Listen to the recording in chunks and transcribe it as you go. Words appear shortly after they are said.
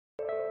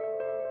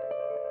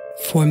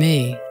For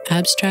me,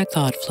 abstract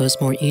thought flows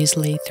more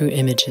easily through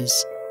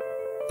images,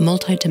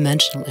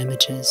 multidimensional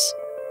images,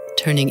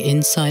 turning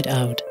inside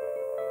out,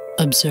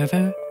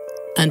 observer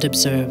and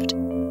observed,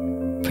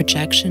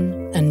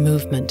 projection and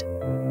movement.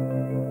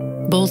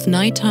 Both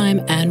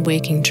nighttime and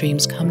waking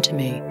dreams come to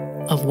me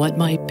of what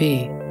might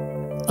be,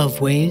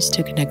 of ways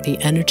to connect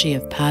the energy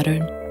of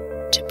pattern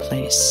to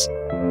place.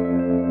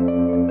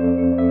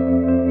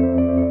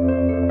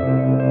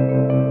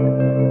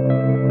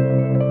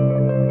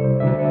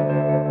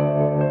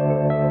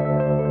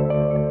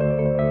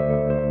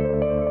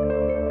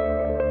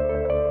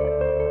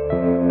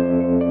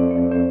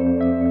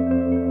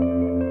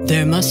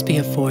 There must be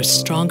a force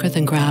stronger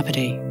than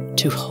gravity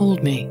to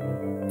hold me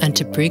and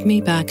to bring me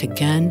back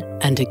again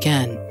and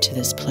again to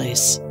this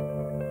place,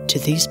 to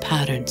these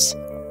patterns,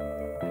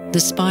 the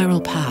spiral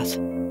path,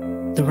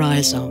 the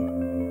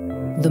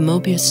rhizome, the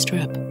Mobius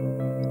strip,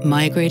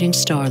 migrating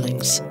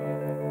starlings,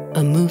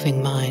 a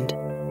moving mind.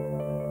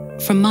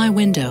 From my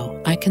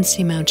window, I can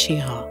see Mount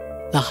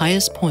Cheaha, the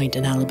highest point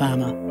in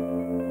Alabama.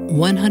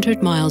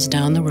 100 miles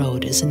down the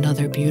road is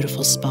another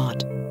beautiful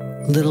spot,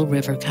 Little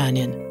River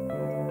Canyon.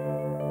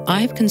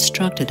 I've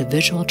constructed a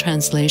visual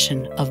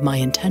translation of my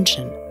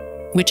intention,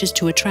 which is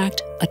to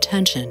attract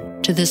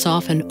attention to this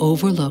often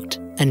overlooked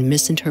and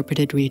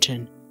misinterpreted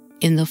region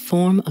in the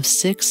form of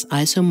 6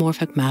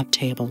 isomorphic map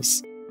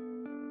tables.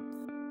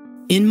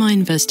 In my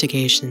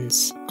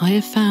investigations, I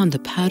have found the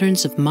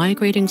patterns of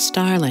migrating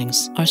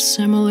starlings are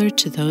similar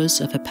to those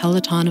of a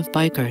peloton of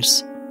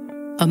bikers.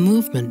 A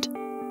movement,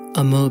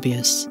 a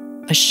Mobius,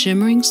 a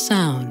shimmering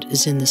sound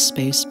is in the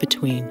space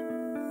between.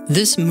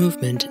 This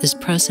movement is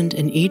present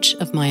in each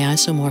of my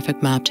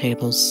isomorphic map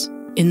tables.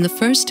 In the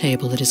first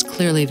table, it is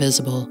clearly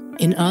visible.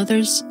 In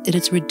others, it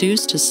is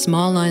reduced to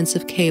small lines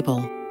of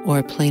cable or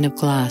a plane of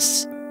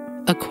glass.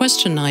 A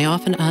question I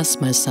often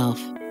ask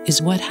myself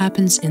is what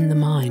happens in the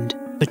mind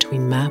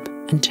between map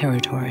and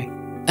territory.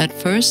 At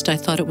first, I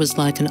thought it was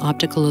like an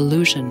optical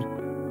illusion,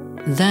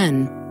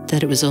 then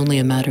that it was only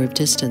a matter of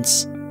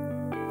distance.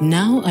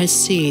 Now I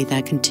see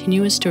that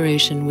continuous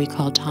duration we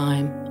call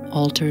time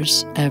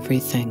alters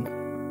everything.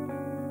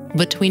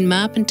 Between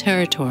map and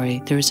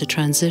territory, there is a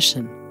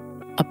transition,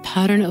 a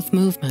pattern of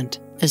movement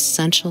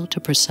essential to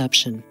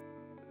perception.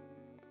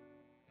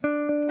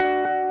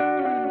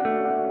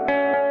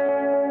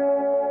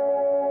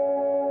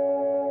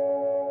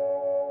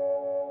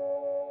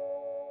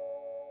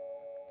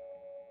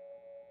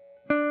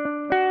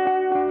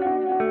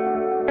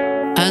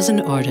 As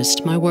an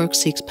artist, my work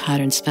seeks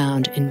patterns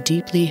found in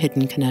deeply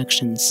hidden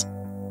connections.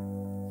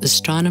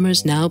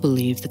 Astronomers now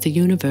believe that the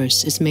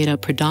universe is made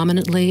up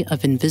predominantly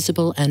of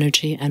invisible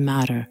energy and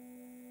matter.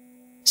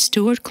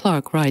 Stuart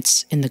Clark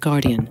writes in The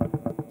Guardian,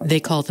 "They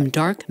call them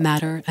dark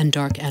matter and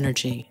dark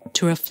energy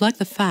to reflect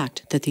the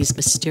fact that these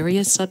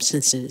mysterious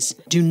substances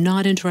do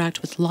not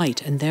interact with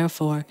light and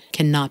therefore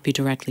cannot be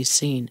directly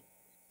seen.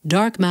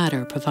 Dark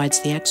matter provides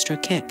the extra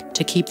kick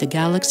to keep the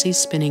galaxy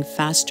spinning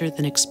faster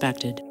than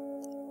expected,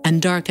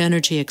 and dark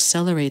energy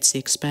accelerates the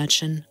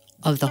expansion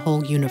of the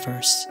whole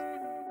universe."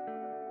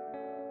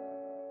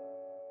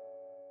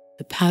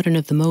 The pattern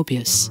of the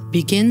Mobius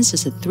begins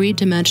as a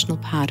 3-dimensional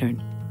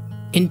pattern.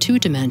 In 2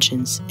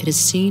 dimensions, it is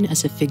seen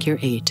as a figure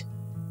 8,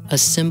 a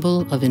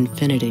symbol of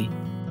infinity.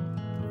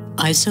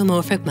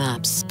 Isomorphic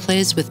Maps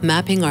plays with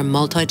mapping our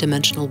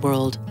multidimensional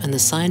world and the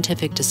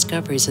scientific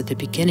discoveries at the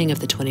beginning of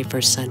the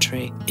 21st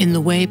century, in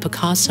the way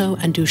Picasso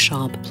and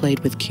Duchamp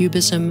played with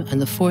cubism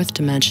and the 4th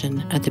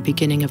dimension at the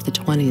beginning of the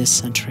 20th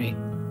century.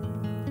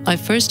 I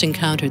first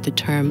encountered the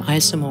term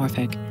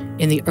isomorphic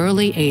in the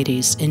early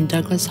 80s in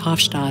Douglas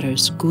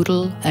Hofstadter's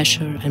Gödel,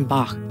 Escher, and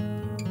Bach,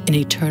 An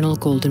Eternal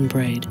Golden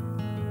Braid.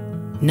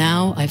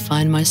 Now I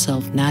find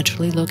myself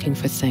naturally looking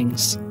for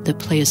things that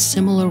play a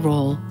similar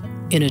role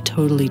in a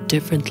totally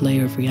different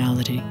layer of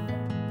reality.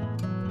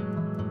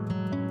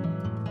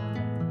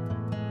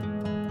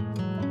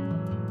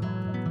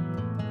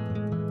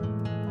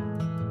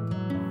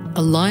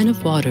 A line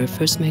of water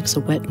first makes a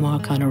wet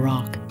mark on a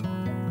rock.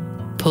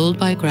 Pulled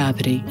by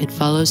gravity, it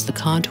follows the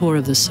contour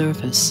of the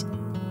surface,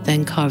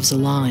 then carves a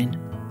line,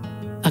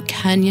 a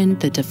canyon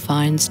that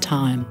defines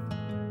time.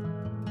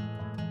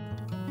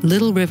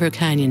 Little River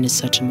Canyon is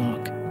such a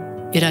mark.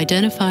 It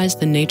identifies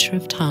the nature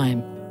of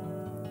time.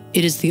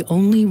 It is the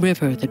only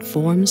river that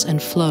forms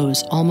and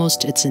flows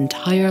almost its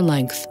entire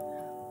length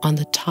on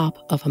the top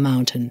of a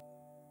mountain.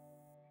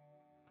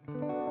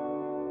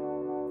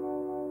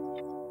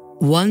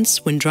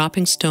 Once, when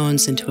dropping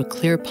stones into a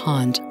clear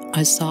pond,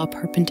 I saw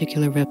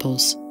perpendicular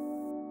ripples.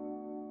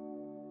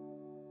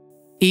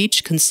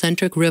 Each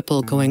concentric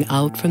ripple going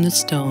out from the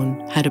stone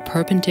had a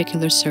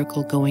perpendicular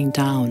circle going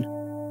down.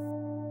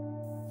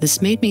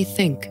 This made me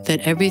think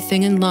that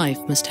everything in life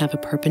must have a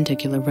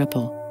perpendicular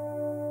ripple.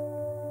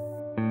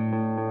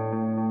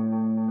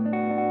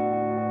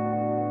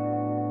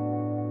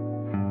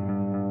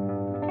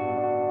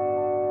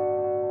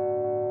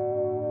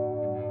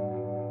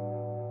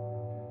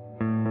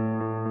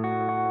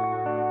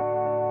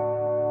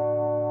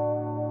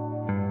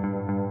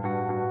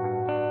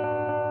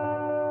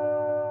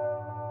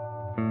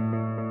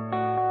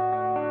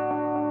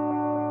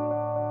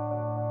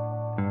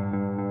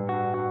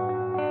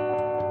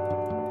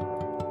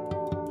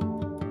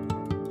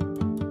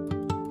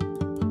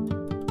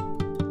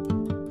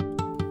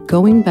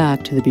 Going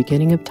back to the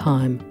beginning of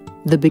time,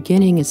 the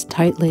beginning is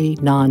tightly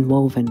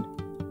non-woven.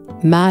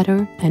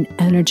 Matter and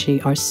energy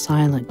are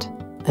silent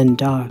and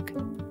dark.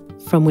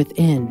 From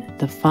within,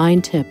 the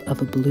fine tip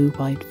of a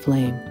blue-white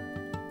flame,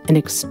 an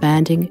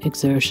expanding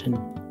exertion,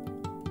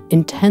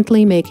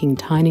 intently making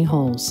tiny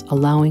holes,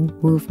 allowing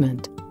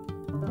movement.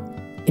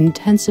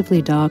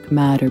 Intensively dark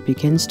matter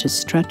begins to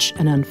stretch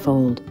and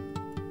unfold,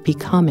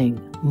 becoming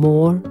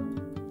more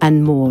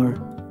and more,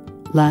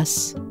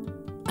 less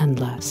and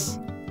less.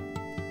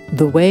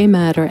 The way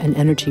matter and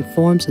energy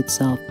forms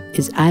itself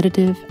is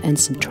additive and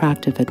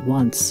subtractive at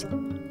once.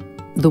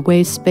 The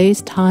way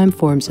space-time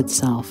forms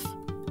itself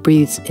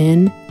breathes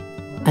in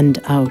and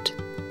out.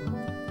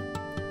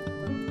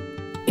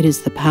 It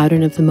is the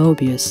pattern of the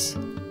Mobius,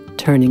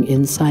 turning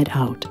inside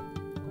out.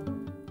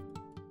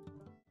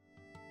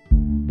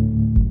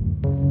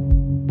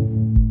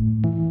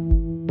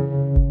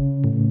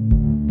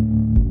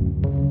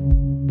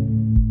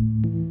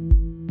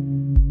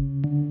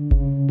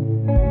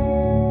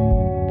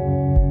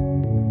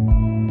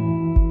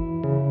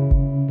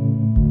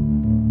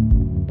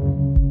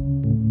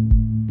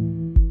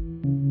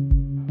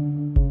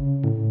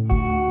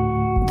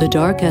 The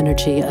dark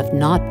energy of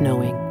not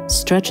knowing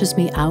stretches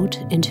me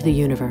out into the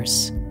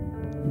universe.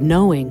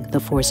 Knowing the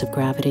force of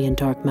gravity and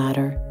dark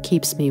matter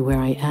keeps me where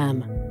I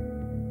am.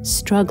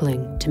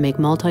 Struggling to make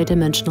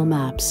multidimensional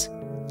maps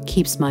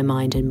keeps my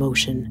mind in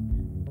motion.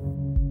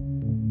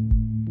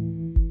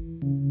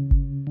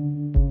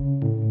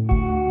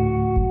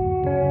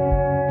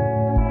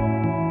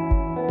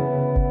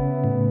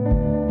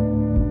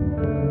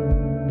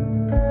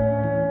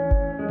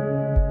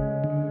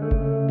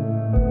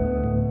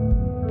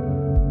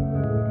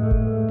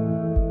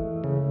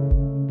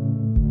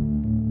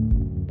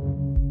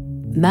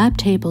 Map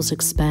tables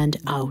expand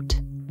out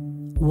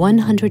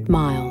 100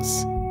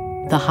 miles,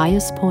 the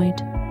highest point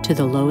to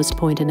the lowest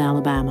point in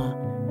Alabama,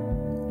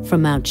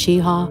 from Mount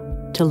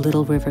Cheaha to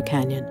Little River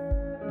Canyon.